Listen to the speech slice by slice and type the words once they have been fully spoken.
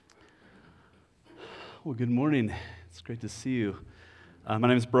Well, good morning. It's great to see you. My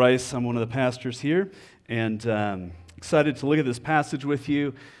name is Bryce. I'm one of the pastors here, and excited to look at this passage with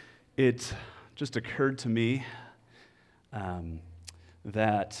you. It just occurred to me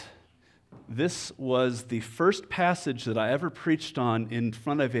that this was the first passage that I ever preached on in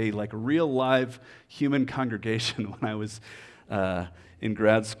front of a real live human congregation when I was in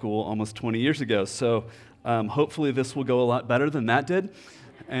grad school almost 20 years ago. So hopefully this will go a lot better than that did,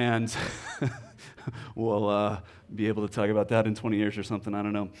 and we'll be able to talk about that in 20 years or something. I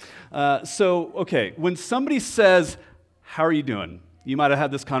don't know. Okay, when somebody says, "How are you doing?" You might have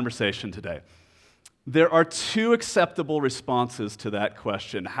had this conversation today. There are two acceptable responses to that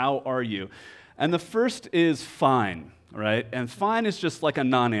question, "How are you?" And the first is fine, right? And fine is just like a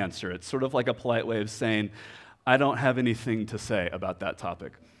non-answer. It's sort of like a polite way of saying, I don't have anything to say about that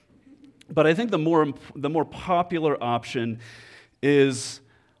topic. But I think the more popular option is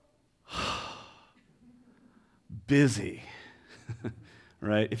busy,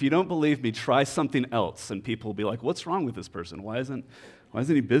 right? If you don't believe me, try something else, and people will be like, "What's wrong with this person? Why isn't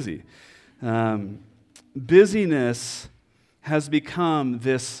he busy?" Busyness has become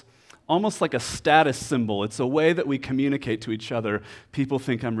this almost like a status symbol. It's a way that we communicate to each other. People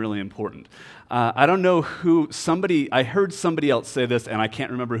think I'm really important. I don't know I heard somebody else say this, and I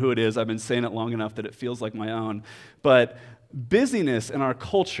can't remember who it is. I've been saying it long enough that it feels like my own. But busyness in our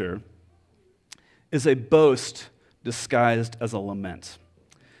culture is a boast disguised as a lament.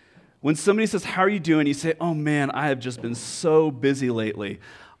 When somebody says, "How are you doing?" you say, "Oh man, I have just been so busy lately."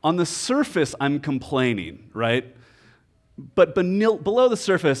 On the surface, I'm complaining, right? But below the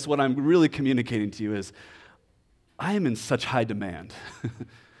surface, what I'm really communicating to you is, I am in such high demand.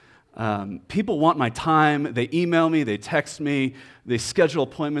 People want my time. They email me, they text me, they schedule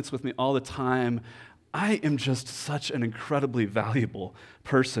appointments with me all the time. I am just such an incredibly valuable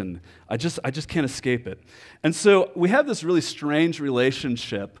person. I just can't escape it. And so we have this really strange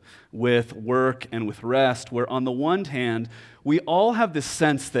relationship with work and with rest, where on the one hand, we all have this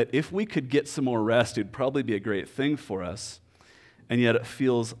sense that if we could get some more rest, it would probably be a great thing for us, and yet it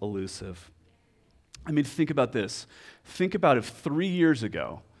feels elusive. I mean, think about this. Think about if 3 years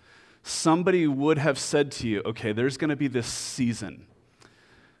ago, somebody would have said to you, "Okay, there's going to be this season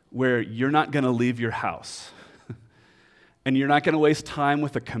where you're not going to leave your house, and you're not going to waste time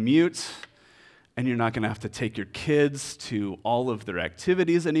with a commute, and you're not going to have to take your kids to all of their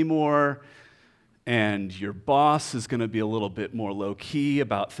activities anymore, and your boss is going to be a little bit more low-key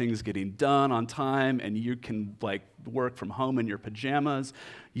about things getting done on time, and you can work from home in your pajamas.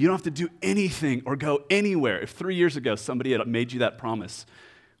 You don't have to do anything or go anywhere." If 3 years ago somebody had made you that promise,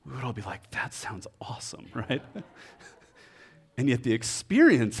 we would all be like, "That sounds awesome," right? And yet the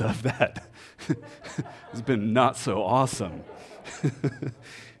experience of that has been not so awesome.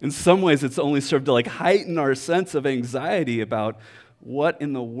 In some ways, it's only served to heighten our sense of anxiety about what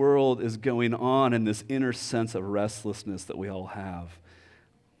in the world is going on in this inner sense of restlessness that we all have.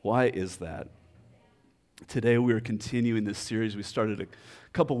 Why is that? Today we are continuing this series we started a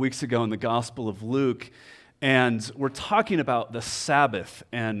couple weeks ago in the Gospel of Luke, and we're talking about the Sabbath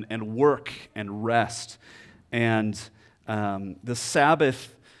and work and rest. And the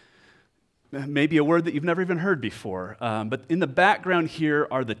Sabbath may be a word that you've never even heard before, but in the background here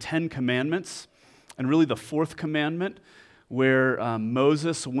are the 10 Commandments, and really the fourth commandment, where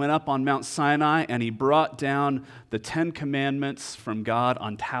Moses went up on Mount Sinai and he brought down the 10 Commandments from God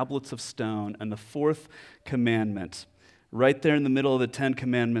on tablets of stone. And the fourth commandment, right there in the middle of the 10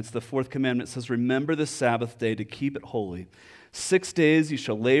 Commandments, the fourth commandment says, "Remember the Sabbath day to keep it holy. 6 days you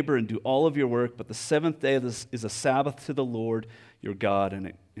shall labor and do all of your work, but the seventh day is a Sabbath to the Lord your God," and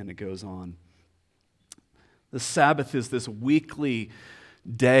it goes on. The Sabbath is this weekly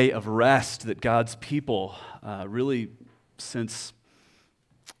day of rest that God's people really since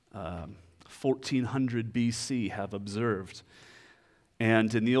 1400 BC have observed.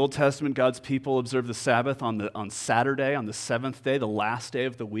 And in the Old Testament, God's people observed the Sabbath on Saturday, on the seventh day, the last day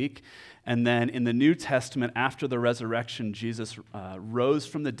of the week. And then in the New Testament, after the resurrection, Jesus rose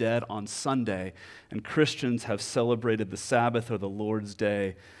from the dead on Sunday, and Christians have celebrated the Sabbath or the Lord's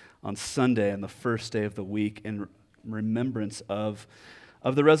Day on Sunday, on the first day of the week, in remembrance of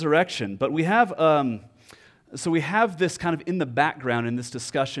the resurrection. But we have this kind of in the background in this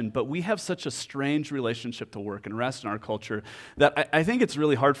discussion, but we have such a strange relationship to work and rest in our culture that I think it's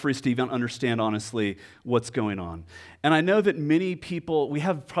really hard for us to even understand, honestly, what's going on. And I know that many people, we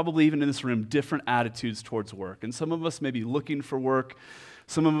have probably even in this room, different attitudes towards work. And some of us may be looking for work.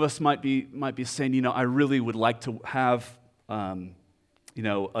 Some of us might be saying, I really would like to have, a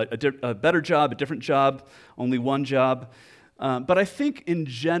better job, a different job, only one job. But I think in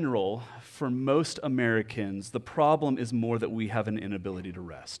general, for most Americans, the problem is more that we have an inability to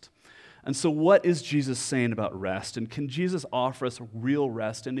rest. And so what is Jesus saying about rest? And can Jesus offer us real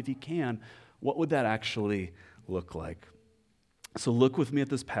rest? And if he can, what would that actually look like? So look with me at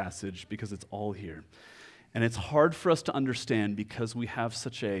this passage because it's all here. And it's hard for us to understand because we have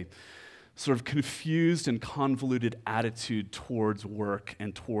such a sort of confused and convoluted attitude towards work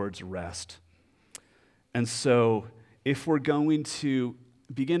and towards rest. And so if we're going to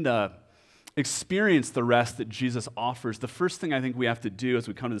begin to experience the rest that Jesus offers, the first thing I think we have to do as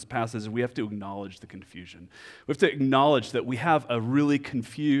we come to this passage is we have to acknowledge the confusion. We have to acknowledge that we have a really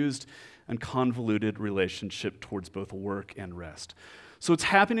confused and convoluted relationship towards both work and rest. So what's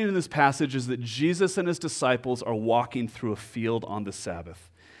happening in this passage is that Jesus and his disciples are walking through a field on the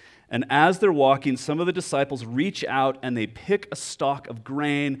Sabbath. And as they're walking, some of the disciples reach out and they pick a stalk of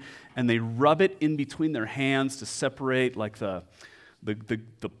grain and they rub it in between their hands to separate like the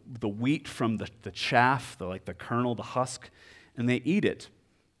wheat from the chaff, the kernel, the husk, and they eat it.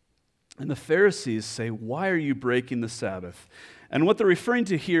 And the Pharisees say, "Why are you breaking the Sabbath?" And what they're referring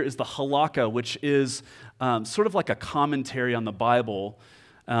to here is the halakha, which is sort of like a commentary on the Bible,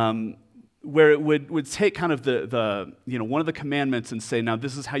 where it would take kind of the one of the commandments and say, now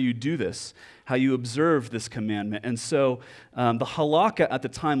this is how you do this, how you observe this commandment. And so the halakha at the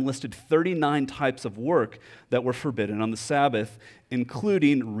time listed 39 types of work that were forbidden on the Sabbath,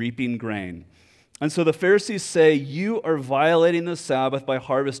 including reaping grain. And so the Pharisees say, you are violating the Sabbath by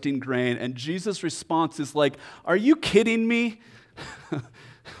harvesting grain. And Jesus' response is like, are you kidding me?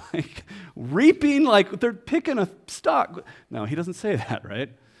 Reaping, they're picking a stalk. No, he doesn't say that, right?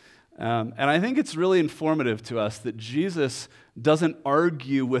 And I think it's really informative to us that Jesus doesn't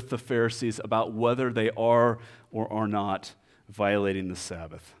argue with the Pharisees about whether they are or are not violating the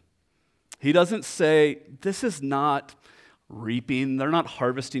Sabbath. He doesn't say, this is not reaping, they're not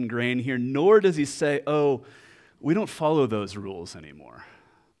harvesting grain here, nor does he say, oh, we don't follow those rules anymore.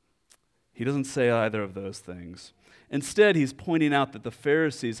 He doesn't say either of those things. Instead, he's pointing out that the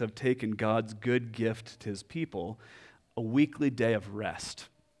Pharisees have taken God's good gift to his people, a weekly day of rest.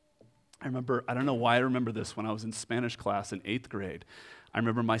 I don't know why I remember this when I was in Spanish class in 8th grade. I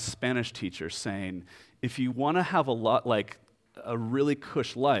remember my Spanish teacher saying, if you want to have a really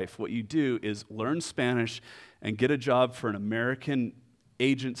cush life, what you do is learn Spanish and get a job for an American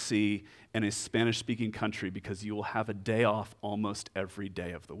agency in a Spanish-speaking country because you will have a day off almost every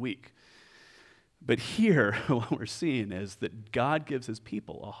day of the week. But here, what we're seeing is that God gives his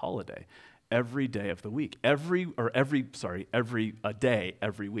people a holiday every day of the week, every day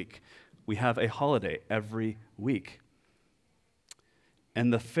every week. We have a holiday every week.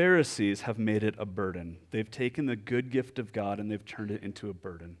 And the Pharisees have made it a burden. They've taken the good gift of God and they've turned it into a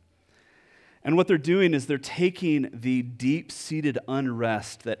burden. And what they're doing is they're taking the deep-seated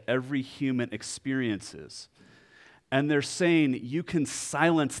unrest that every human experiences, and they're saying you can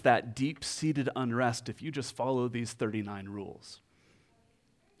silence that deep-seated unrest if you just follow these 39 rules.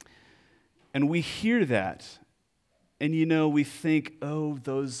 And we hear that, and we think, oh,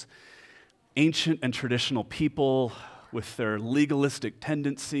 those ancient and traditional people with their legalistic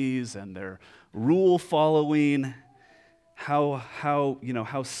tendencies and their rule following, how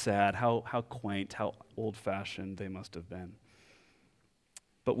sad, how quaint, how old-fashioned they must have been.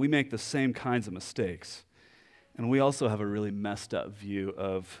 But we make the same kinds of mistakes. And we also have a really messed up view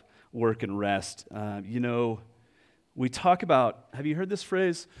of work and rest. We talk about, have you heard this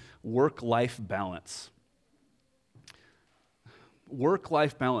phrase? Work-life balance.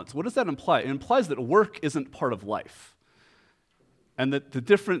 Work-life balance. What does that imply? It implies that work isn't part of life. And that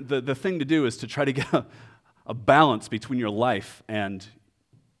the thing to do is to try to get a balance between your life and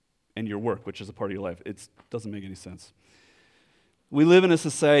your work, which is a part of your life. It doesn't make any sense. We live in a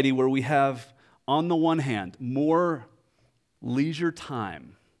society where we have, on the one hand, more leisure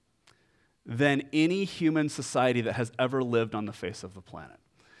time than any human society that has ever lived on the face of the planet.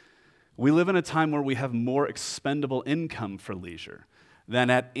 We live in a time where we have more expendable income for leisure than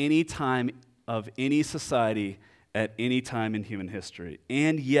at any time of any society at any time in human history.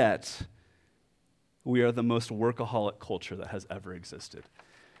 And yet, we are the most workaholic culture that has ever existed.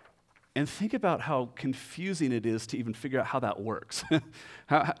 And think about how confusing it is to even figure out how that works.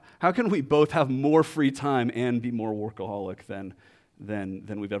 How can we both have more free time and be more workaholic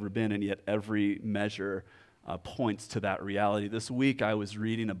than we've ever been, and yet every measure points to that reality? This week I was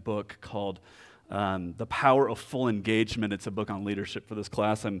reading a book called The Power of Full Engagement. It's a book on leadership for this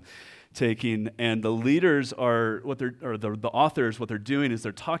class I'm taking. And the leaders are, the authors, what they're doing is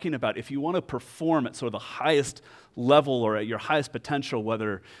they're talking about if you want to perform at sort of the highest level or at your highest potential,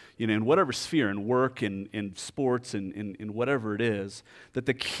 whether, in whatever sphere, in work, in sports, in whatever it is, that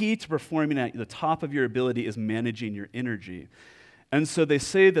the key to performing at the top of your ability is managing your energy. And so they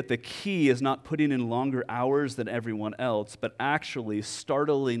say that the key is not putting in longer hours than everyone else, but actually,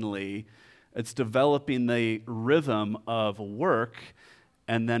 startlingly, it's developing the rhythm of work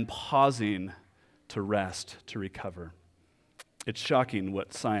and then pausing to rest, to recover. It's shocking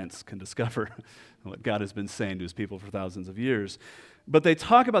what science can discover, what God has been saying to his people for thousands of years. But they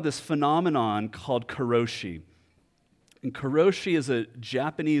talk about this phenomenon called karoshi. And karoshi is a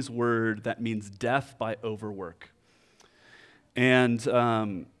Japanese word that means death by overwork. And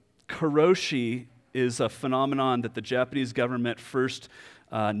karoshi is a phenomenon that the Japanese government first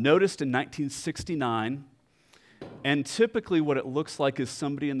noticed in 1969. And typically what it looks like is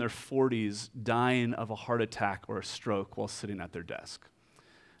somebody in their 40s dying of a heart attack or a stroke while sitting at their desk.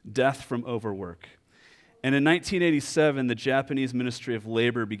 Death from overwork. And in 1987, the Japanese Ministry of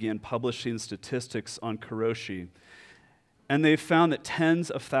Labor began publishing statistics on karoshi. And they found that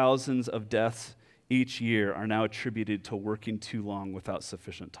tens of thousands of deaths each year are now attributed to working too long without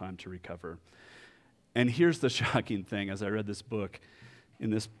sufficient time to recover. And here's the shocking thing. As I read this book, in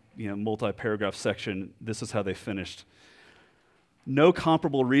this multi-paragraph section, this is how they finished. No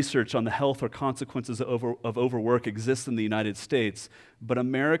comparable research on the health or consequences of overwork exists in the United States, but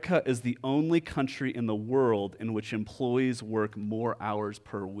America is the only country in the world in which employees work more hours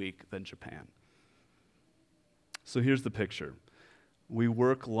per week than Japan. So here's the picture. We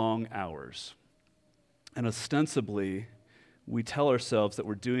work long hours, and ostensibly, we tell ourselves that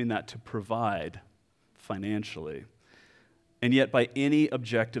we're doing that to provide financially. And yet, by any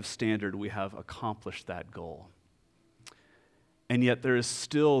objective standard, we have accomplished that goal. And yet, there is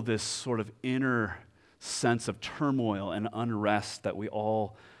still this sort of inner sense of turmoil and unrest that we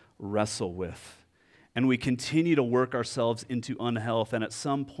all wrestle with. And we continue to work ourselves into unhealth, and at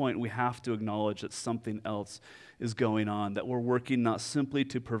some point, we have to acknowledge that something else is going on, that we're working not simply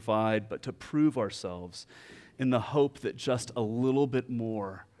to provide, but to prove ourselves in the hope that just a little bit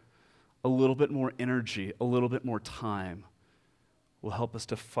more energy, a little bit more time will help us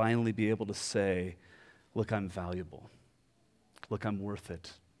to finally be able to say, look, I'm valuable. Look, I'm worth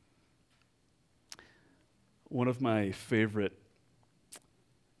it. One of my favorite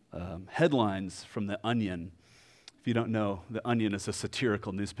headlines from The Onion, if you don't know, The Onion is a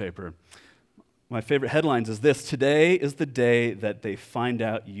satirical newspaper. My favorite headlines is this: today is the day that they find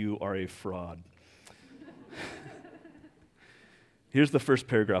out you are a fraud. Here's the first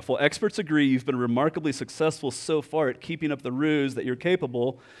paragraph. While experts agree you've been remarkably successful so far at keeping up the ruse that you're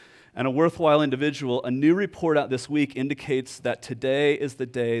capable and a worthwhile individual, a new report out this week indicates that today is the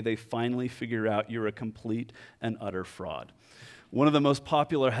day they finally figure out you're a complete and utter fraud. One of the most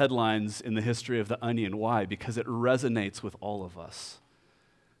popular headlines in the history of The Onion. Why? Because it resonates with all of us.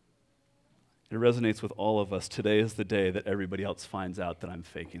 It resonates with all of us. Today is the day that everybody else finds out that I'm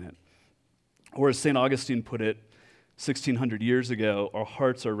faking it. Or as St. Augustine put it, 1,600 years ago, our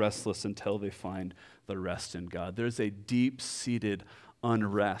hearts are restless until they find the rest in God. There's a deep-seated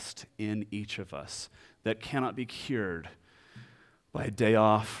unrest in each of us that cannot be cured by a day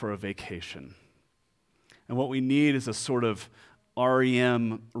off or a vacation. And what we need is a sort of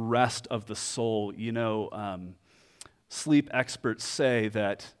REM rest of the soul. Sleep experts say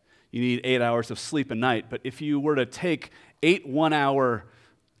that you need 8 hours of sleep a night, but if you were to take 8 one-hour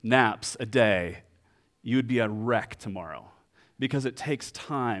naps a day, you would be a wreck tomorrow, because it takes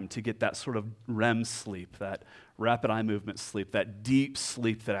time to get that sort of REM sleep, that rapid eye movement sleep, that deep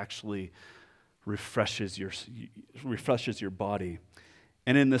sleep that actually refreshes your body.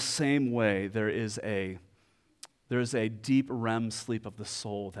 And in the same way, there is a deep REM sleep of the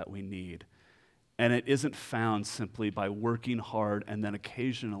soul that we need. And it isn't found simply by working hard and then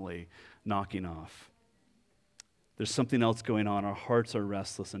occasionally knocking off. There's something else going on. Our hearts are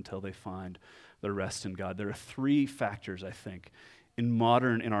restless until they find the rest in God. There are 3 factors, I think, in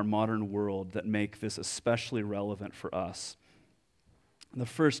our modern world that make this especially relevant for us. And the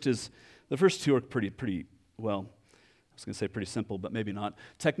first 2 are pretty well, I was going to say pretty simple, but maybe not.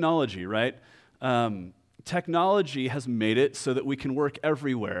 Technology, right? Technology has made it so that we can work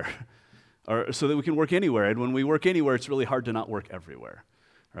everywhere, or so that we can work anywhere. And when we work anywhere, it's really hard to not work everywhere.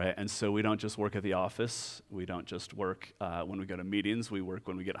 Right? And so we don't just work at the office. We don't just work when we go to meetings. We work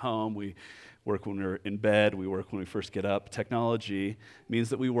when we get home. We work when we're in bed. We work when we first get up. Technology means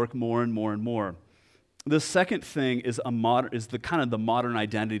that we work more and more and more. The second thing is the kind of the modern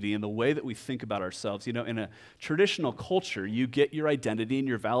identity and the way that we think about ourselves. You know, in a traditional culture, you get your identity and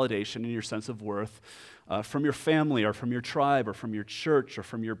your validation and your sense of worth from your family or from your tribe or from your church or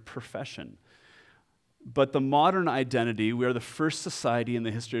from your profession. But the modern identity, we are the first society in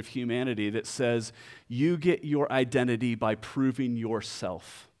the history of humanity that says you get your identity by proving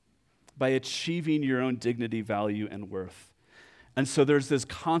yourself, by achieving your own dignity, value, and worth. And so there's this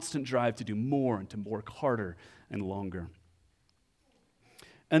constant drive to do more and to work harder and longer.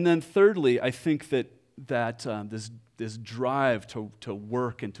 And then thirdly, I think that this drive to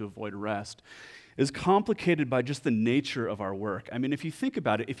work and to avoid rest is complicated by just the nature of our work. I mean, if you think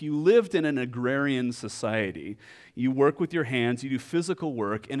about it, if you lived in an agrarian society, you work with your hands, you do physical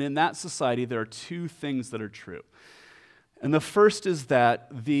work, and in that society there are two things that are true. And the first is that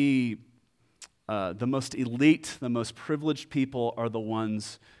the most elite, the most privileged people are the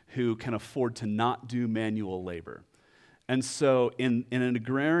ones who can afford to not do manual labor. And so in an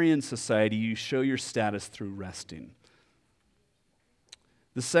agrarian society, you show your status through resting.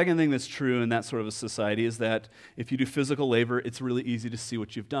 The second thing that's true in that sort of a society is that if you do physical labor, it's really easy to see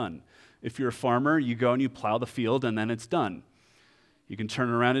what you've done. If you're a farmer, you go and you plow the field and then it's done. You can turn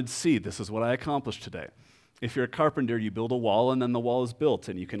around and see, this is what I accomplished today. If you're a carpenter, you build a wall and then the wall is built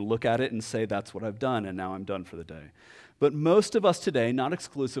and you can look at it and say, that's what I've done and now I'm done for the day. But most of us today, not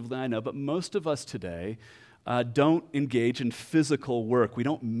exclusively I know, but most of us today don't engage in physical work. We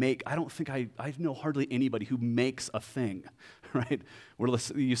don't make, I know hardly anybody who makes a thing, right?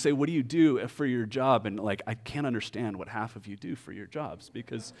 You say, what do you do for your job? And like, I can't understand what half of you do for your jobs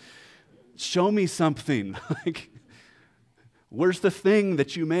because show me something. Like, where's the thing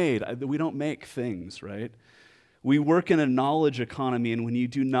that you made? We don't make things, right? We work in a knowledge economy, and when you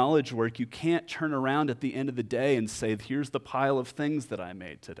do knowledge work, you can't turn around at the end of the day and say, here's the pile of things that I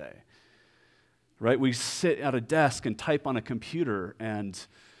made today. Right? We sit at a desk and type on a computer, and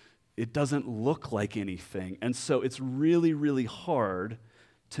it doesn't look like anything. And so it's really, really hard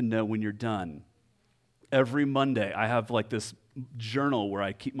to know when you're done. Every Monday, I have like this journal where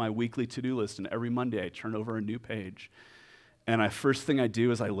I keep my weekly to-do list, and every Monday I turn over a new page. And first thing I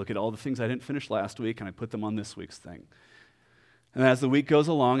do is I look at all the things I didn't finish last week, and I put them on this week's thing. And as the week goes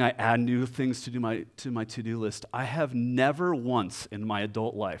along, I add new things to my to-do list. I have never once in my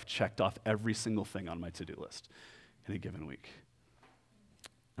adult life checked off every single thing on my to-do list in a given week.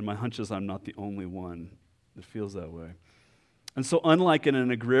 And my hunch is I'm not the only one that feels that way. And so unlike in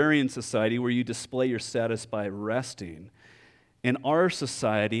an agrarian society where you display your status by resting, in our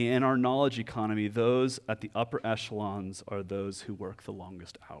society, in our knowledge economy, those at the upper echelons are those who work the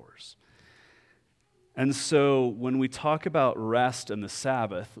longest hours. And so when we talk about rest and the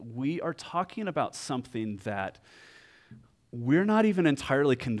Sabbath, we are talking about something that we're not even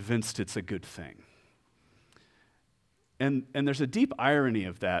entirely convinced it's a good thing. And there's a deep irony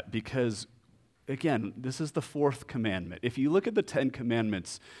of that because, again, this is the fourth commandment. If you look at the 10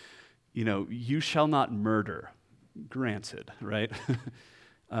 commandments, you shall not murder. Granted, right?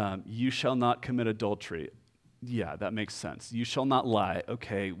 You shall not commit adultery. Yeah, that makes sense. You shall not lie.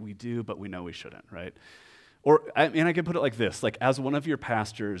 Okay, we do, but we know we shouldn't, right? I can put it like this, like as one of your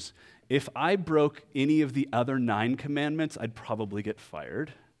pastors, if I broke any of the other 9 commandments, I'd probably get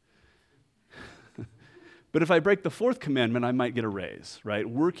fired. But if I break the 4th commandment, I might get a raise, right?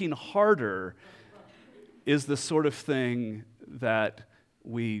 Working harder is the sort of thing that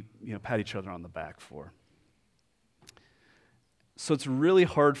we pat each other on the back for. So it's really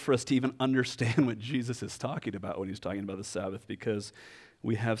hard for us to even understand what Jesus is talking about when he's talking about the Sabbath because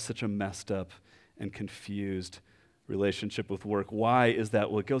we have such a messed up and confused relationship with work. Why is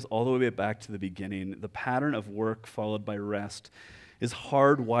that? Well, it goes all the way back to the beginning. The pattern of work followed by rest is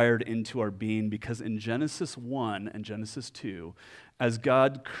hardwired into our being because in Genesis 1 and Genesis 2, as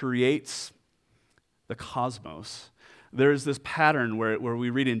God creates the cosmos, there's this pattern where we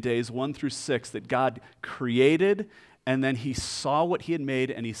read in days 1 through 6 that God created and then he saw what he had made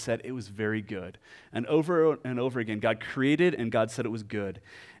and he said it was very good. And over again, God created and God said it was good.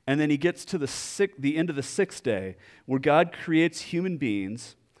 And then he gets to the end of the 6th day where God creates human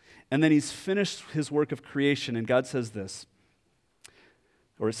beings and then he's finished his work of creation and God says this,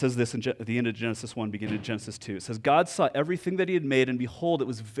 or it says this at the end of Genesis 1, beginning of Genesis 2. It says, God saw everything that he had made and behold, it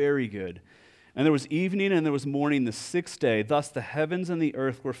was very good. And there was evening and there was morning the 6th day. Thus the heavens and the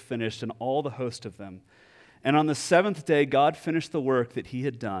earth were finished and all the host of them. And on the 7th day, God finished the work that he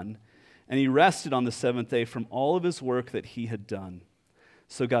had done, and he rested on the 7th day from all of his work that he had done.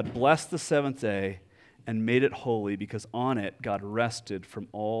 So God blessed the 7th day and made it holy because on it God rested from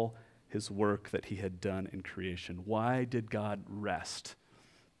all his work that he had done in creation. Why did God rest?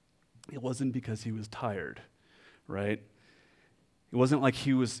 it wasn't because he was tired, right? It wasn't like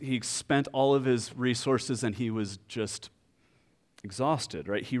he spent all of his resources and he was just exhausted,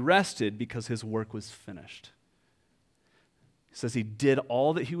 right? He rested because his work was finished. He says he did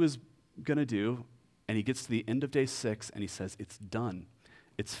all that he was going to do, and he gets to the end of day 6, and he says, it's done,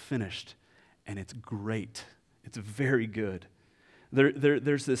 it's finished, and it's great. It's very good.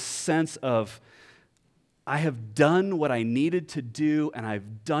 There's this sense of, I have done what I needed to do, and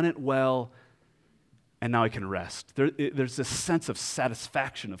I've done it well, and now I can rest. There's this sense of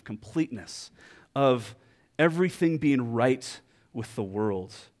satisfaction, of completeness, of everything being right with the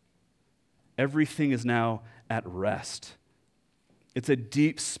world. Everything is now at rest. It's a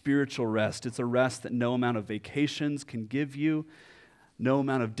deep spiritual rest. It's a rest that no amount of vacations can give you, no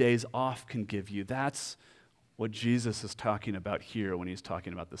amount of days off can give you. That's what Jesus is talking about here when he's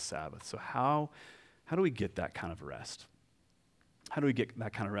talking about the Sabbath. So how do we get that kind of rest? How do we get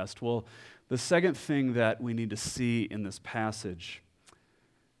that kind of rest? Well, the second thing that we need to see in this passage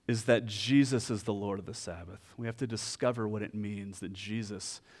is that Jesus is the Lord of the Sabbath. We have to discover what it means that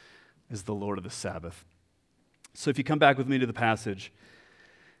Jesus is the Lord of the Sabbath. So if you come back with me to the passage,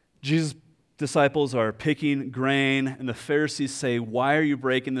 Jesus' disciples are picking grain, and the Pharisees say, "Why are you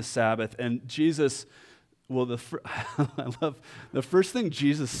breaking the Sabbath?" And Jesus, I love the first thing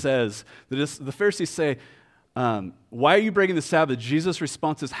Jesus says. The Pharisees say, "Why are you breaking the Sabbath?" Jesus'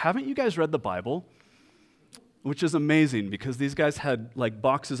 response is, "Haven't you guys read the Bible?" Which is amazing because these guys had like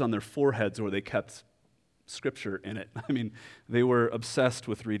boxes on their foreheads where they kept scripture in it. I mean, they were obsessed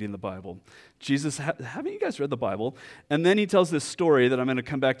with reading the Bible. Jesus, haven't you guys read the Bible? And then he tells this story that I'm going to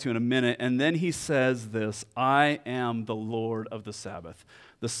come back to in a minute, and then he says this, "I am the Lord of the Sabbath."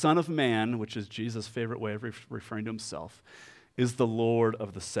 The Son of Man, which is Jesus' favorite way of referring to himself, is the Lord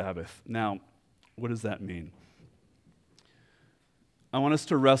of the Sabbath. Now, what does that mean? I want us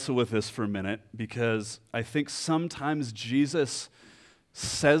to wrestle with this for a minute because I think sometimes Jesus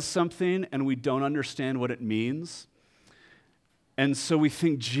says something and we don't understand what it means. And so we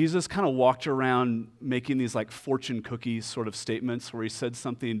think Jesus kind of walked around making these like fortune cookie sort of statements where he said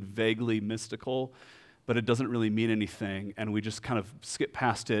something vaguely mystical, but it doesn't really mean anything, and we just kind of skip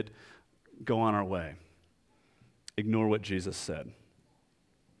past it, go on our way. Ignore what Jesus said.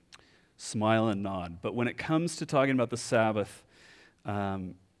 Smile and nod. But when it comes to talking about the Sabbath,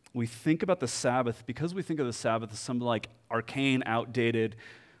 we think about the Sabbath, because we think of the Sabbath as some like arcane, outdated,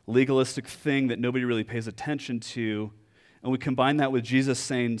 legalistic thing that nobody really pays attention to, and we combine that with Jesus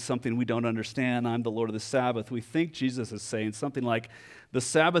saying something we don't understand, "I'm the Lord of the Sabbath," we think Jesus is saying something like, the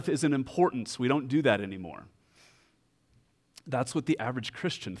Sabbath isn't important, we don't do that anymore. That's what the average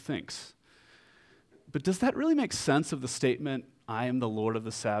Christian thinks. But does that really make sense of the statement, "I am the Lord of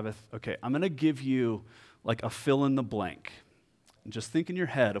the Sabbath"? Okay, I'm going to give you like a fill in the blank. And just think in your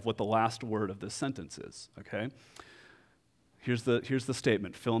head of what the last word of this sentence is, okay? Here's the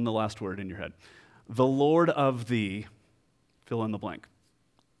statement. Fill in the last word in your head. The Lord of the, fill in the blank,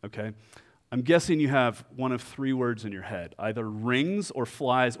 okay? I'm guessing you have one of 3 words in your head, either rings or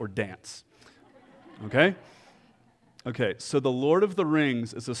flies or dance, okay? Okay, so the Lord of the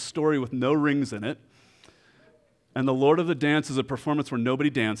Rings is a story with no rings in it, and the Lord of the Dance is a performance where nobody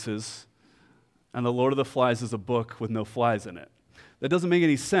dances, and the Lord of the Flies is a book with no flies in it. That doesn't make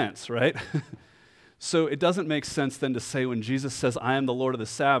any sense, right? So it doesn't make sense then to say when Jesus says, "I am the Lord of the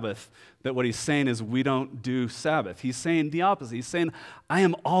Sabbath," that what he's saying is we don't do Sabbath. He's saying the opposite. He's saying, "I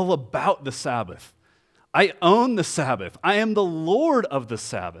am all about the Sabbath. I own the Sabbath. I am the Lord of the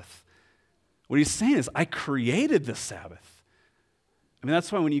Sabbath." What he's saying is, I created the Sabbath. I mean,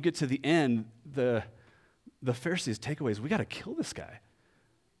 that's why when you get to the end, the Pharisees' takeaway is, we got to kill this guy.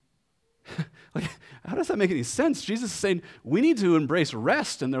 Like, how does that make any sense? Jesus is saying, we need to embrace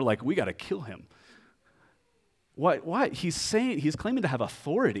rest, and they're like, we got to kill him. Why? He's claiming to have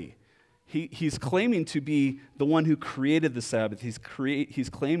authority. He's claiming to be the one who created the Sabbath. He's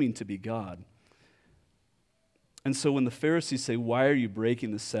claiming to be God. And so when the Pharisees say, "Why are you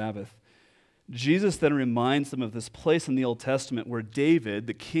breaking the Sabbath?" Jesus then reminds them of this place in the Old Testament where David,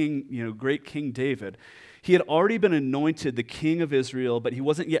 the king, great King David, he had already been anointed the king of Israel, but he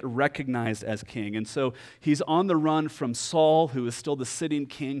wasn't yet recognized as king. And so he's on the run from Saul, who is still the sitting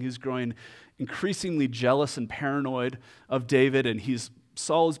king, who's growing increasingly jealous and paranoid of David. And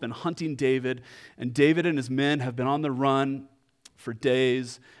Saul has been hunting David, and David and his men have been on the run for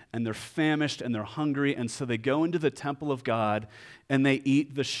days, and they're famished and they're hungry, and so they go into the temple of God and they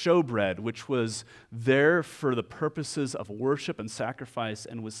eat the showbread, which was there for the purposes of worship and sacrifice,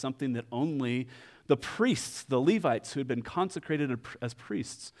 and was something that only the priests, the Levites who had been consecrated as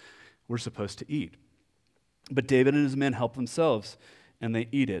priests, were supposed to eat. But David and his men help themselves, and they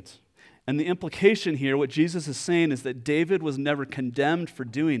eat it. And the implication here, what Jesus is saying, is that David was never condemned for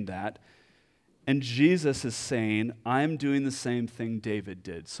doing that. And Jesus is saying, I'm doing the same thing David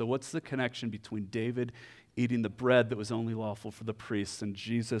did. So what's the connection between David eating the bread that was only lawful for the priests and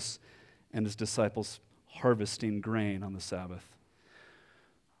Jesus and his disciples harvesting grain on the Sabbath?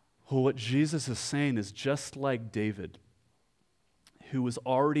 Well, what Jesus is saying is just like David, who was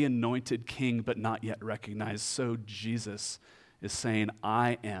already anointed king but not yet recognized, so Jesus is saying,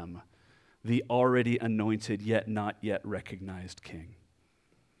 I am the already anointed yet not yet recognized king.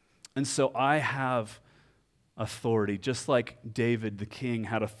 And so I have authority, just like David the king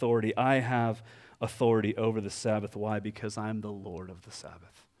had authority. I have authority over the Sabbath. Why? Because I'm the Lord of the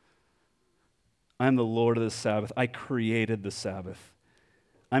Sabbath. I'm the Lord of the Sabbath. I created the Sabbath.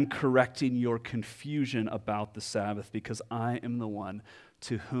 I'm correcting your confusion about the Sabbath because I am the one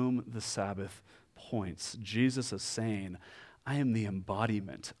to whom the Sabbath points. Jesus is saying, I am the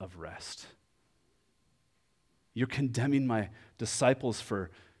embodiment of rest. You're condemning my disciples for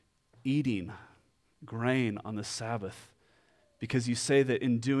eating grain on the Sabbath because you say that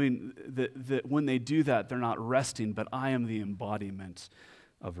in doing that when they do that, they're not resting, but I am the embodiment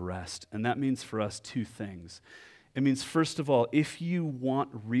of rest. And that means for us two things. It means, first of all, if you want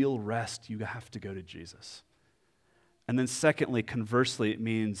real rest, you have to go to Jesus. And then secondly, conversely, it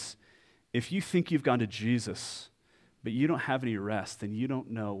means if you think you've gone to Jesus, but you don't have any rest, then you don't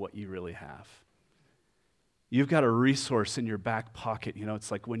know what you really have. You've got a resource in your back pocket. You know,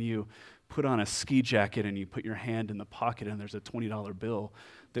 it's like when you put on a ski jacket and you put your hand in the pocket and there's a $20 bill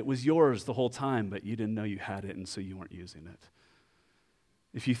that was yours the whole time, but you didn't know you had it and so you weren't using it.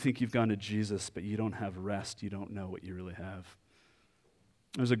 If you think you've gone to Jesus, but you don't have rest, you don't know what you really have.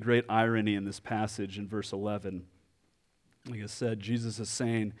 There's a great irony in this passage in verse 11. Like I said, Jesus is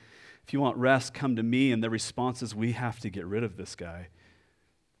saying, if you want rest, come to me, and the response is, we have to get rid of this guy.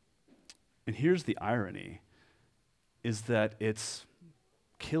 And here's the irony, is that it's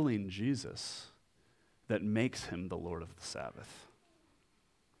killing Jesus that makes him the Lord of the Sabbath.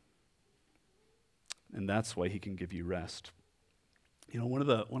 And that's why he can give you rest. You know, one of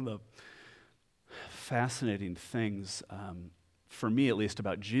the fascinating things, for me at least,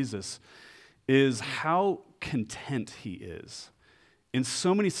 about Jesus is how content he is. In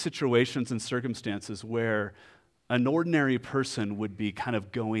so many situations and circumstances where an ordinary person would be kind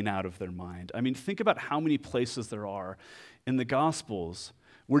of going out of their mind. I mean, think about how many places there are in the Gospels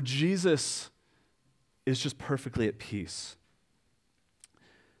where Jesus is just perfectly at peace.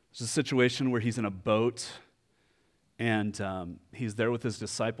 There's a situation where he's in a boat and he's there with his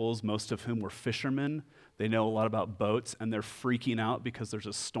disciples, most of whom were fishermen. They know a lot about boats, and they're freaking out because there's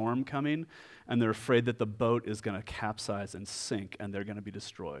a storm coming, and they're afraid that the boat is going to capsize and sink, and they're going to be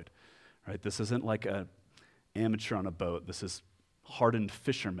destroyed. Right? This isn't like an amateur on a boat. This is hardened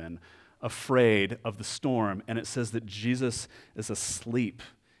fishermen afraid of the storm, and it says that Jesus is asleep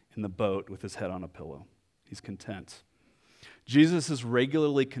in the boat with his head on a pillow. He's content. Jesus is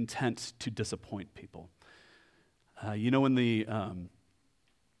regularly content to disappoint people. You know when the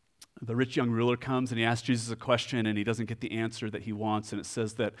rich young ruler comes and he asks Jesus a question and he doesn't get the answer that he wants, and it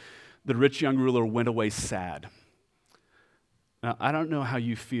says that the rich young ruler went away sad. Now, I don't know how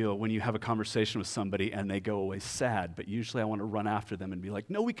you feel when you have a conversation with somebody and they go away sad, but usually I want to run after them and be like,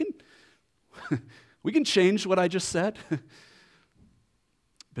 no, we can change what I just said.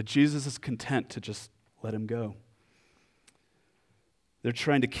 But Jesus is content to just let him go. They're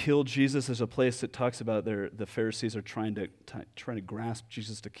trying to kill Jesus. There's a place that talks about the Pharisees are trying to grasp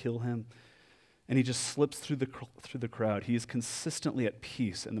Jesus to kill him. And he just slips through the crowd. He is consistently at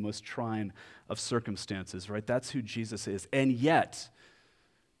peace in the most trying of circumstances, right? That's who Jesus is. And yet,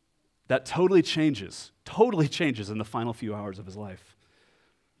 that totally changes in the final few hours of his life.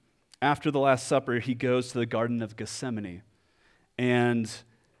 After the Last Supper, he goes to the Garden of Gethsemane. And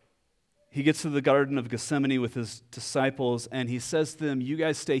he gets to the Garden of Gethsemane with his disciples, and he says to them, you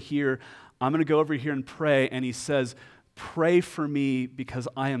guys stay here. I'm going to go over here and pray. And he says, pray for me because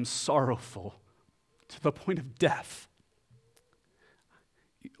I am sorrowful to the point of death.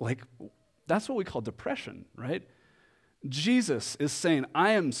 Like, that's what we call depression, right? Jesus is saying,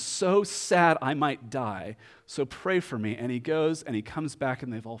 I am so sad I might die, so pray for me. And he goes and he comes back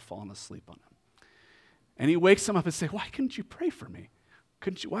and they've all fallen asleep on him. And he wakes them up and says, why couldn't you pray for me?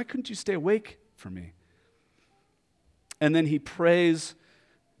 Why couldn't you stay awake for me? And then he prays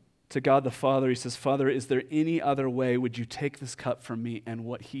to God the Father. He says, Father, is there any other way? Would you take this cup from me? And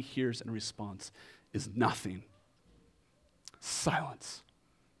what he hears in response is nothing. Silence.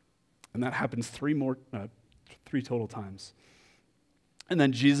 And that happens three total times. And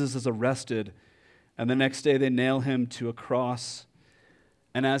then Jesus is arrested, and the next day they nail him to a cross.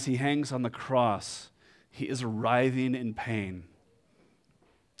 And as he hangs on the cross, he is writhing in pain.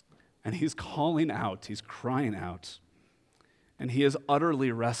 And he's calling out, he's crying out, and he is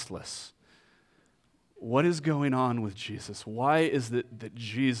utterly restless. What is going on with Jesus? Why is it that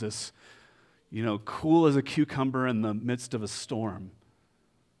Jesus, cool as a cucumber in the midst of a storm,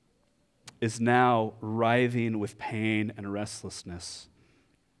 is now writhing with pain and restlessness?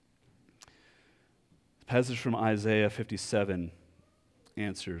 The passage from Isaiah 57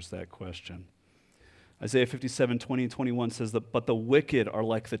 answers that question. Isaiah 57, 20 and 21 says that, "But the wicked are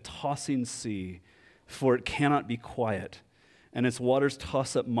like the tossing sea, for it cannot be quiet, and its waters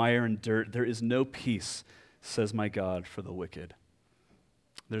toss up mire and dirt. There is no peace, says my God, for the wicked."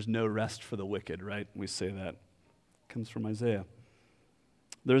 There's no rest for the wicked, right? We say that. It comes from Isaiah.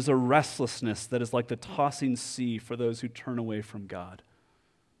 There's a restlessness that is like the tossing sea for those who turn away from God.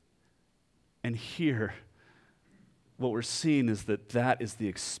 And here, what we're seeing is that is the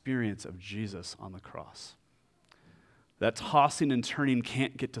experience of Jesus on the cross. That tossing and turning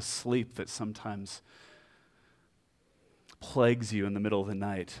can't get to sleep that sometimes plagues you in the middle of the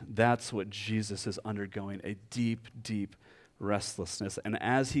night. That's what Jesus is undergoing, a deep, deep restlessness. And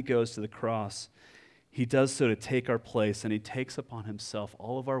as he goes to the cross, he does so to take our place, and he takes upon himself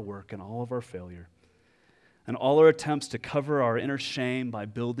all of our work and all of our failure and all our attempts to cover our inner shame by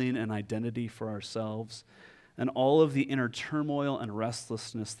building an identity for ourselves and all of the inner turmoil and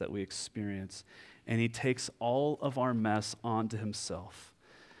restlessness that we experience. And he takes all of our mess onto himself.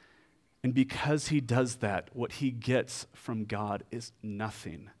 And because he does that, what he gets from God is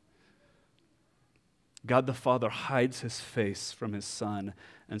nothing. God the Father hides his face from his Son,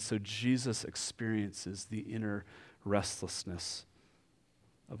 and so Jesus experiences the inner restlessness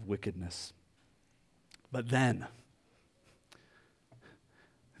of wickedness. But then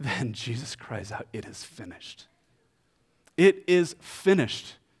Jesus cries out, "It is finished." It is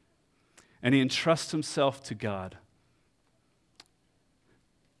finished. And he entrusts himself to God.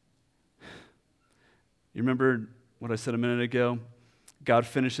 You remember what I said a minute ago? God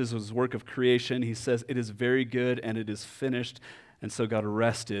finishes his work of creation. He says, "It is very good," and it is finished. And so God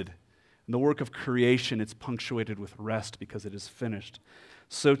rested. In the work of creation, it's punctuated with rest because it is finished.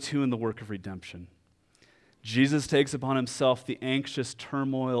 So too in the work of redemption. Jesus takes upon himself the anxious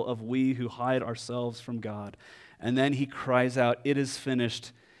turmoil of we who hide ourselves from God. And then he cries out, "It is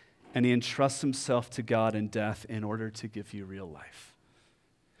finished," and he entrusts himself to God in death in order to give you real life.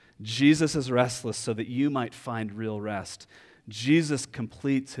 Jesus is restless so that you might find real rest. Jesus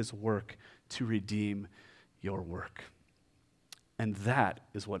completes his work to redeem your work. And that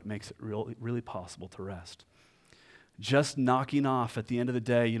is what makes it really possible to rest. Just knocking off at the end of the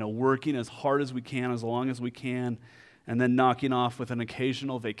day, working as hard as we can, as long as we can, and then knocking off with an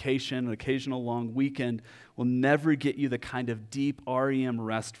occasional vacation, an occasional long weekend will never get you the kind of deep REM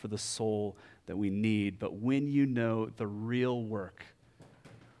rest for the soul that we need. But when you know the real work,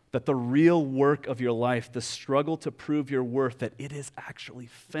 that the real work of your life, the struggle to prove your worth, that it is actually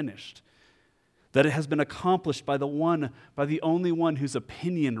finished, that it has been accomplished by the only one whose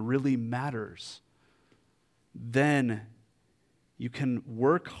opinion really matters, then you can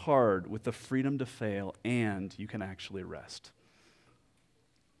work hard with the freedom to fail, and you can actually rest.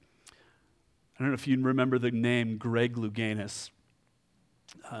 I don't know if you remember the name Greg Louganis.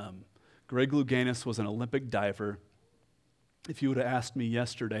 Greg Louganis was an Olympic diver. If you would have asked me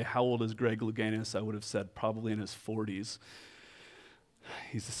yesterday, how old is Greg Louganis, I would have said probably in his 40s.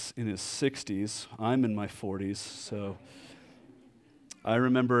 He's in his 60s. I'm in my 40s, so I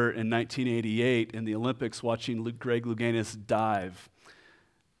remember in 1988 in the Olympics watching Greg Louganis dive.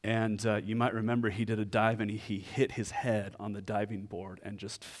 And you might remember he did a dive and he hit his head on the diving board and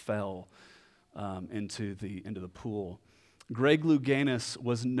just fell into the pool. Greg Louganis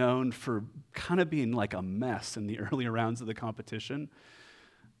was known for kind of being like a mess in the early rounds of the competition.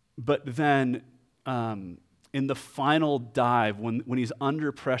 But then in the final dive, when he's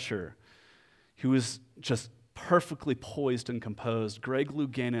under pressure, he was just perfectly poised and composed. Greg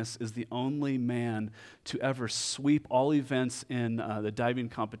Louganis is the only man to ever sweep all events in the diving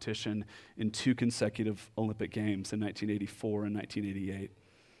competition in 2 consecutive Olympic Games in 1984 and 1988.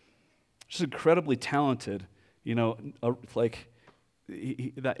 Just incredibly talented. It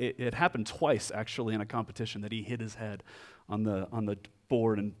happened twice actually in a competition that he hit his head on the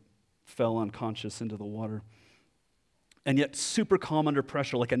board and fell unconscious into the water. And yet super calm under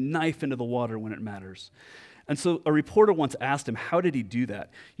pressure, like a knife into the water when it matters. And so a reporter once asked him, how did he do that?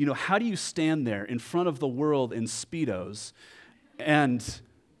 How do you stand there in front of the world in Speedos and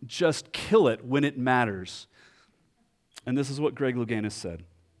just kill it when it matters? And this is what Greg Louganis said.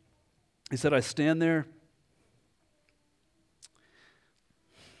 He said, "I stand there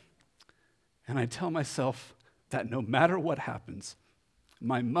And I tell myself that no matter what happens,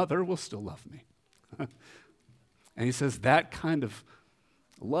 my mother will still love me. And he says that kind of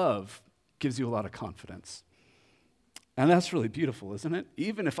love gives you a lot of confidence. And that's really beautiful, isn't it?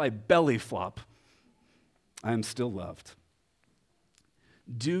 Even if I belly flop, I am still loved.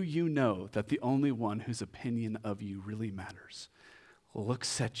 Do you know that the only one whose opinion of you really matters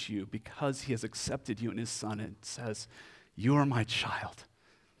looks at you because he has accepted you in his son and says, you are my child,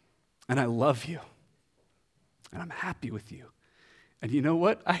 and I love you, and I'm happy with you. And you know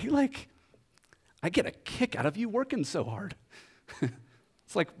what? I get a kick out of you working so hard.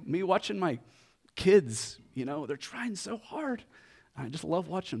 It's like me watching my kids, they're trying so hard. I just love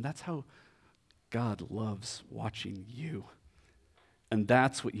watching them. That's how God loves watching you. And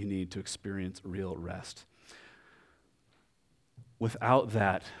that's what you need to experience real rest. Without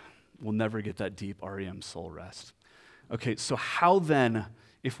that, we'll never get that deep REM soul rest. Okay, so how then,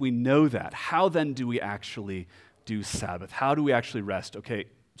 if we know that, how then do we actually do Sabbath? How do we actually rest? Okay,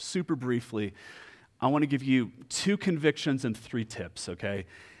 super briefly, I want to give you 2 convictions and 3 tips, okay?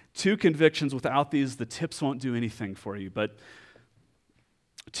 2 convictions. Without these, the tips won't do anything for you, but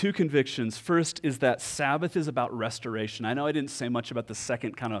 2 convictions. First is that Sabbath is about restoration. I know I didn't say much about the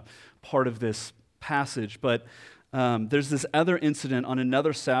second kind of part of this passage, but there's this other incident on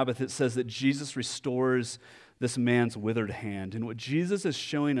another Sabbath. It says that Jesus restores this man's withered hand. And what Jesus is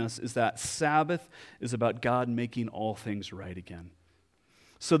showing us is that Sabbath is about God making all things right again.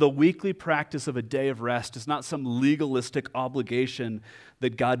 So the weekly practice of a day of rest is not some legalistic obligation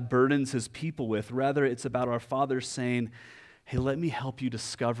that God burdens his people with. Rather, it's about our Father saying, hey, let me help you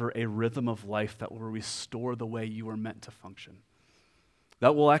discover a rhythm of life that will restore the way you were meant to function.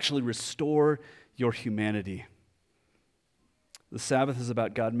 That will actually restore your humanity. The Sabbath is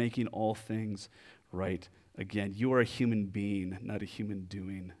about God making all things right again. You are a human being, not a human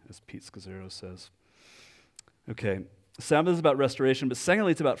doing, as Pete Scazzaro says. Okay, Sabbath is about restoration, but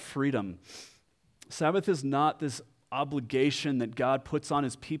secondly, it's about freedom. Sabbath is not this obligation that God puts on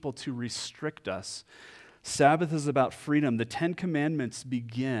his people to restrict us. Sabbath is about freedom. The 10 Commandments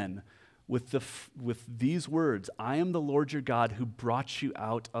begin with these words, I am the Lord your God who brought you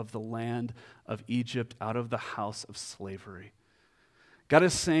out of the land of Egypt, out of the house of slavery. God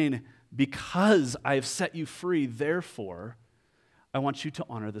is saying, because I have set you free, therefore, I want you to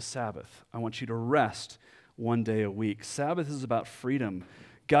honor the Sabbath. I want you to rest one day a week. Sabbath is about freedom.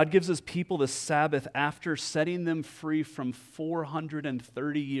 God gives his people the Sabbath after setting them free from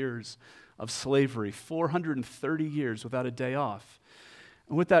 430 years of slavery, 430 years without a day off.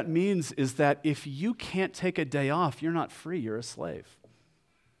 And what that means is that if you can't take a day off, you're not free, you're a slave.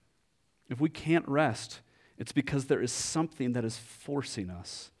 If we can't rest, it's because there is something that is forcing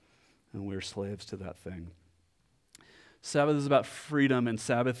us, and we're slaves to that thing. Sabbath is about freedom, and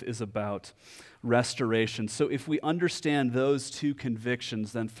Sabbath is about restoration. So if we understand those 2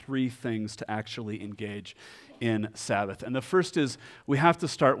 convictions, then 3 things to actually engage in Sabbath. And the first is we have to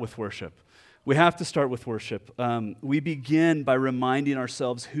start with worship. We have to start with worship. We begin by reminding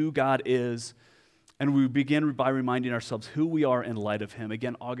ourselves who God is, and we begin by reminding ourselves who we are in light of him.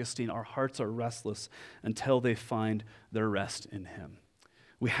 Again, Augustine, our hearts are restless until they find their rest in him.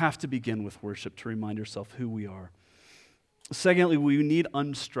 We have to begin with worship to remind ourselves who we are. Secondly, we need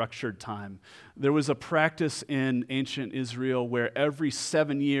unstructured time. There was a practice in ancient Israel where every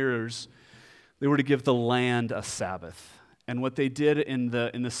 7 years they were to give the land a Sabbath. And what they did in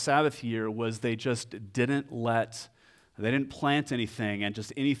the Sabbath year was they didn't plant anything, and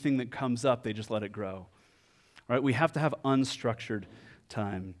just anything that comes up, they just let it grow. Right? We have to have unstructured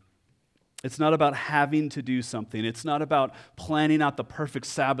time. It's not about having to do something. It's not about planning out the perfect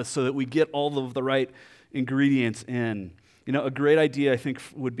Sabbath so that we get all of the right ingredients in. A great idea, I think,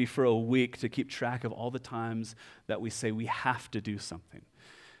 would be for a week to keep track of all the times that we say we have to do something.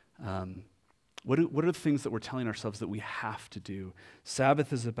 What are the things that we're telling ourselves that we have to do?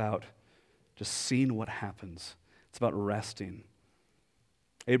 Sabbath is about just seeing what happens. It's about resting.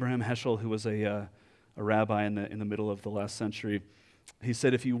 Abraham Heschel, who was a rabbi in the middle of the last century, he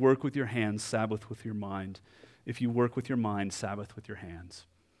said, if you work with your hands, Sabbath with your mind. If you work with your mind, Sabbath with your hands.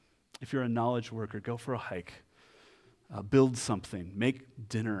 If you're a knowledge worker, go for a hike. Build something. Make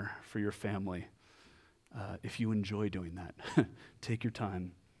dinner for your family. If you enjoy doing that, take your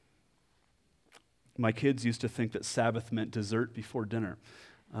time. My kids used to think that Sabbath meant dessert before dinner.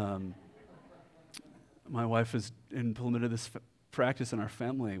 My wife has implemented this practice in our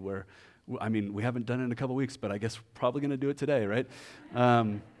family where, we haven't done it in a couple weeks, but I guess we're probably going to do it today, right?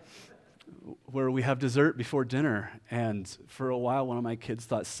 Where we have dessert before dinner. And for a while, one of my kids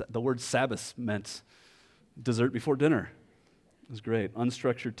thought the word Sabbath meant dessert before dinner. It's great.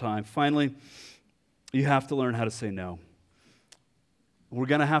 Unstructured time. Finally, you have to learn how to say no. We're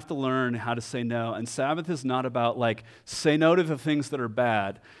going to have to learn how to say no. And Sabbath is not about like, say no to the things that are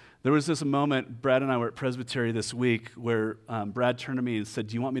bad. There was this moment, Brad and I were at Presbytery this week, where Brad turned to me and said,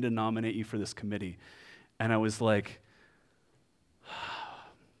 do you want me to nominate you for this committee? And I was like,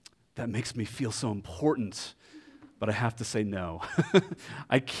 that makes me feel so important, but I have to say no.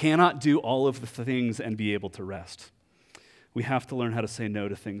 I cannot do all of the things and be able to rest. We have to learn how to say no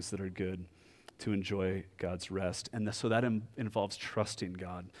to things that are good, to enjoy God's rest. And so that involves trusting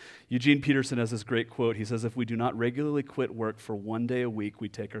God. Eugene Peterson has this great quote. He says, if we do not regularly quit work for one day a week, we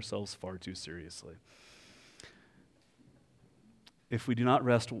take ourselves far too seriously. If we do not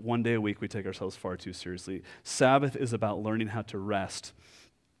rest one day a week, we take ourselves far too seriously. Sabbath is about learning how to rest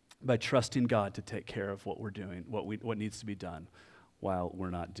by trusting God to take care of what we're doing, what needs to be done while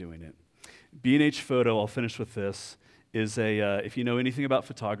we're not doing it. B&H Photo, I'll finish with this, is if you know anything about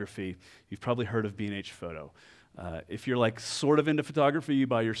photography, you've probably heard of B&H Photo. If you're like sort of into photography, you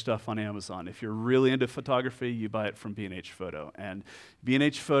buy your stuff on Amazon. If you're really into photography, you buy it from B&H Photo. And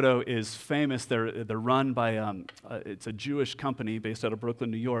B&H Photo is famous. They're run by, it's a Jewish company based out of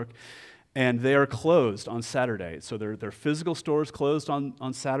Brooklyn, New York, and they are closed on Saturday. So their physical stores closed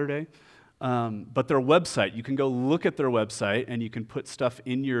on Saturday. But their website, you can go look at their website and you can put stuff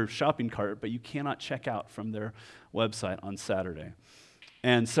in your shopping cart, but you cannot check out from their website on Saturday.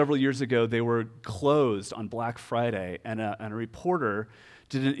 And several years ago, they were closed on Black Friday, and a reporter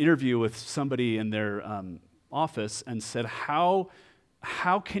did an interview with somebody in their office and said, how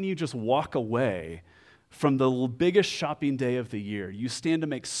can you just walk away from the biggest shopping day of the year? You stand to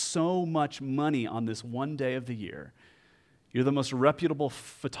make so much money on this one day of the year. You're the most reputable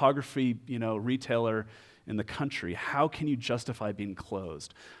photography, retailer in the country. How can you justify being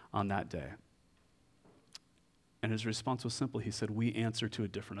closed on that day? And his response was simple. He said, we answer to a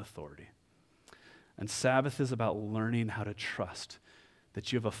different authority. And Sabbath is about learning how to trust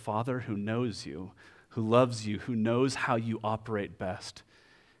that you have a Father who knows you, who loves you, who knows how you operate best,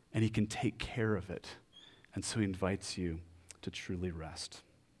 and he can take care of it. And so he invites you to truly rest.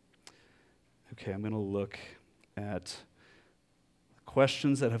 Okay, I'm going to look at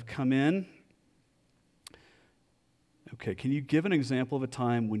questions that have come in. Okay, can you give an example of a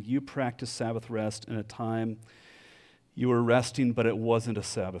time when you practiced Sabbath rest and a time you were resting, but it wasn't a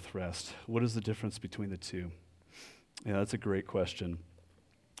Sabbath rest? What is the difference between the two? Yeah, that's a great question.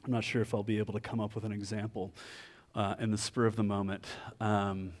 I'm not sure if I'll be able to come up with an example in the spur of the moment.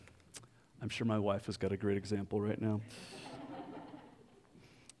 I'm sure my wife has got a great example right now.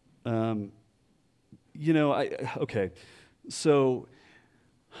 Okay, so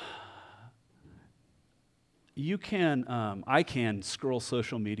I can scroll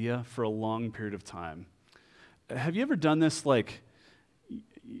social media for a long period of time. Have you ever done this, like,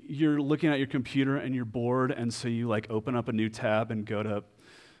 you're looking at your computer and you're bored, and so you, like, open up a new tab and go to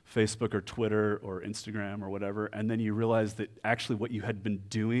Facebook or Twitter or Instagram or whatever, and then you realize that actually what you had been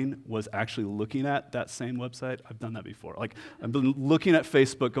doing was actually looking at that same website? I've done that before. Like, I've been looking at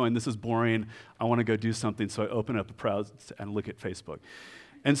Facebook going, this is boring, I want to go do something, so I open up a browser and look at Facebook.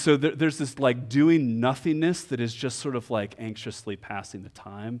 And so there's this, like, doing nothingness that is just sort of like anxiously passing the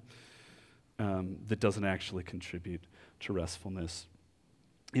time that doesn't actually contribute to restfulness.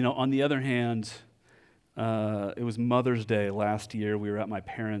 On the other hand, it was Mother's Day last year. We were at my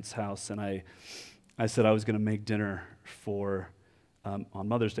parents' house, and I said I was going to make dinner on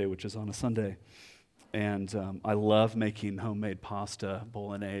Mother's Day, which is on a Sunday. And I love making homemade pasta,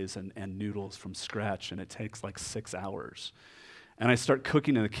 bolognese, and noodles from scratch, and it takes like 6 hours. And I start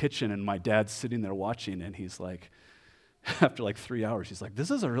cooking in the kitchen, and my dad's sitting there watching, and he's like, after like 3 hours, he's like,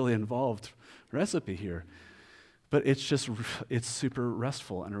 this is a really involved recipe here. But it's super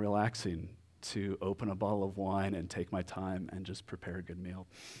restful and relaxing to open a bottle of wine and take my time and just prepare a good meal.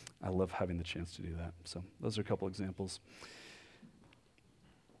 I love having the chance to do that. So those are a couple examples.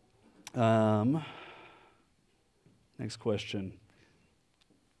 Next question.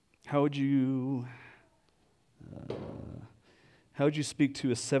 How would you speak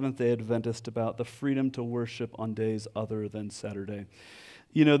to a Seventh-day Adventist about the freedom to worship on days other than Saturday?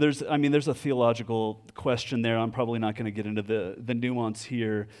 There's a theological question there. I'm probably not going to get into the nuance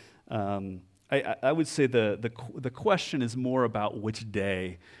here. I would say the question is more about which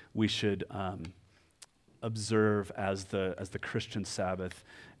day we should observe as the Christian Sabbath,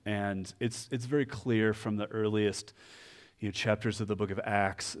 and it's very clear from the earliest chapters of the book of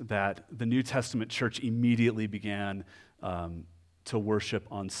Acts that the New Testament church immediately began to worship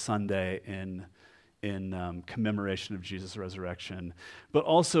on Sunday in commemoration of Jesus' resurrection, but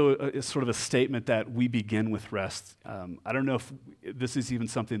also it's sort of a statement that we begin with rest. I don't know if this is even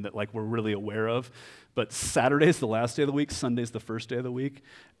something that like we're really aware of, but Saturday's the last day of the week, Sunday's the first day of the week,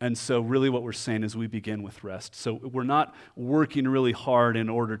 and so really what we're saying is we begin with rest. So we're not working really hard in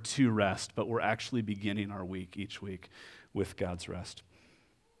order to rest, but we're actually beginning our week each week with God's rest.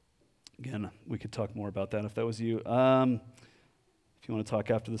 Again, we could talk more about that if that was you. If you want to talk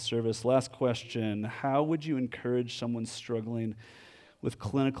after the service. Last question. How would you encourage someone struggling with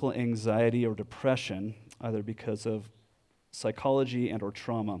clinical anxiety or depression, either because of psychology and or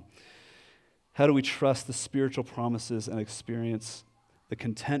trauma? How do we trust the spiritual promises and experience the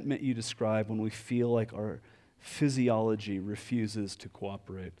contentment you describe when we feel like our physiology refuses to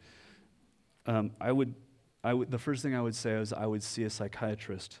cooperate? The first thing I would say is I would see a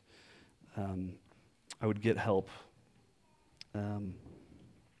psychiatrist. I would get help.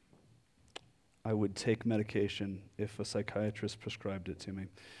 I would take medication if a psychiatrist prescribed it to me.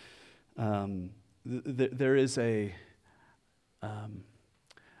 There is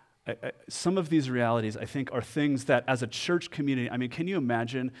some of these realities, I think, are things that as a church community, I mean, can you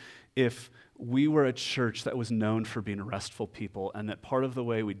imagine if we were a church that was known for being restful people, and that part of the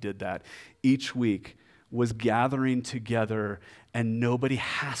way we did that each week was gathering together and nobody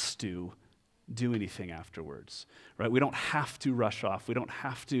has to do anything afterwards, right? We don't have to rush off. We don't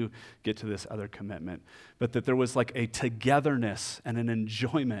have to get to this other commitment, but that there was like a togetherness and an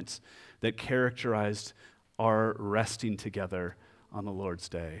enjoyment that characterized our resting together on the Lord's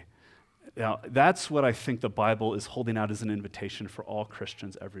Day. Now, that's what I think the Bible is holding out as an invitation for all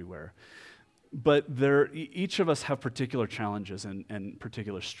Christians everywhere. But each of us have particular challenges and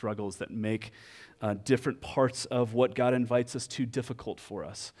particular struggles that make different parts of what God invites us to difficult for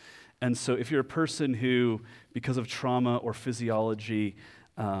us. And so if you're a person who, because of trauma or physiology,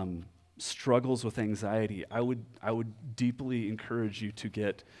 struggles with anxiety, I would deeply encourage you to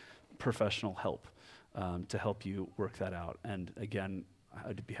get professional help to help you work that out. And again,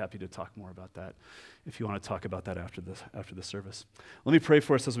 I'd be happy to talk more about that if you want to talk about that after the service. Let me pray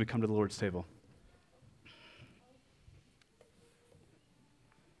for us as we come to the Lord's table.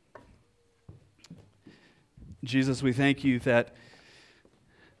 Jesus, we thank you that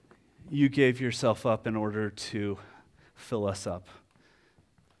you gave yourself up in order to fill us up,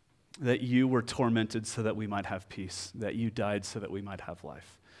 that you were tormented so that we might have peace, that you died so that we might have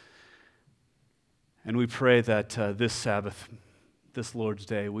life. And we pray that this Sabbath, this Lord's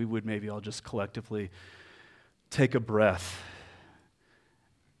Day, we would maybe all just collectively take a breath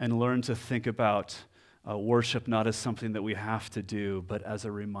and learn to think about worship not as something that we have to do, but as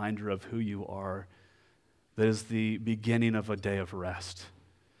a reminder of who you are. That is the beginning of a day of rest.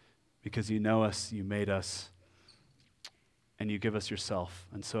 Because you know us, you made us, and you give us yourself.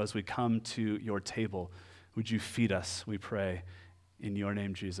 And so as we come to your table, would you feed us, we pray, in your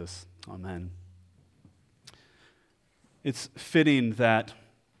name, Jesus. Amen. It's fitting that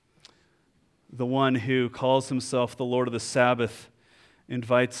the one who calls himself the Lord of the Sabbath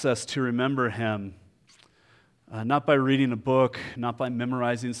invites us to remember him, not by reading a book, not by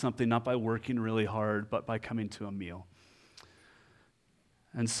memorizing something, not by working really hard, but by coming to a meal.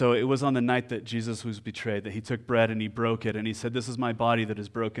 And so it was on the night that Jesus was betrayed that he took bread and he broke it and he said, "This is my body that is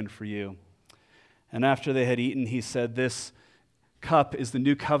broken for you." And after they had eaten, he said, "This cup is the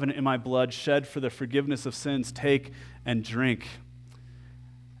new covenant in my blood, shed for the forgiveness of sins. Take and drink."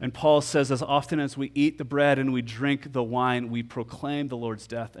 And Paul says, as often as we eat the bread and we drink the wine, we proclaim the Lord's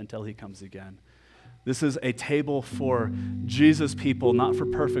death until he comes again. This is a table for Jesus people, not for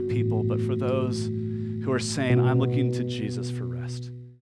perfect people, but for those who are saying, "I'm looking to Jesus for rest."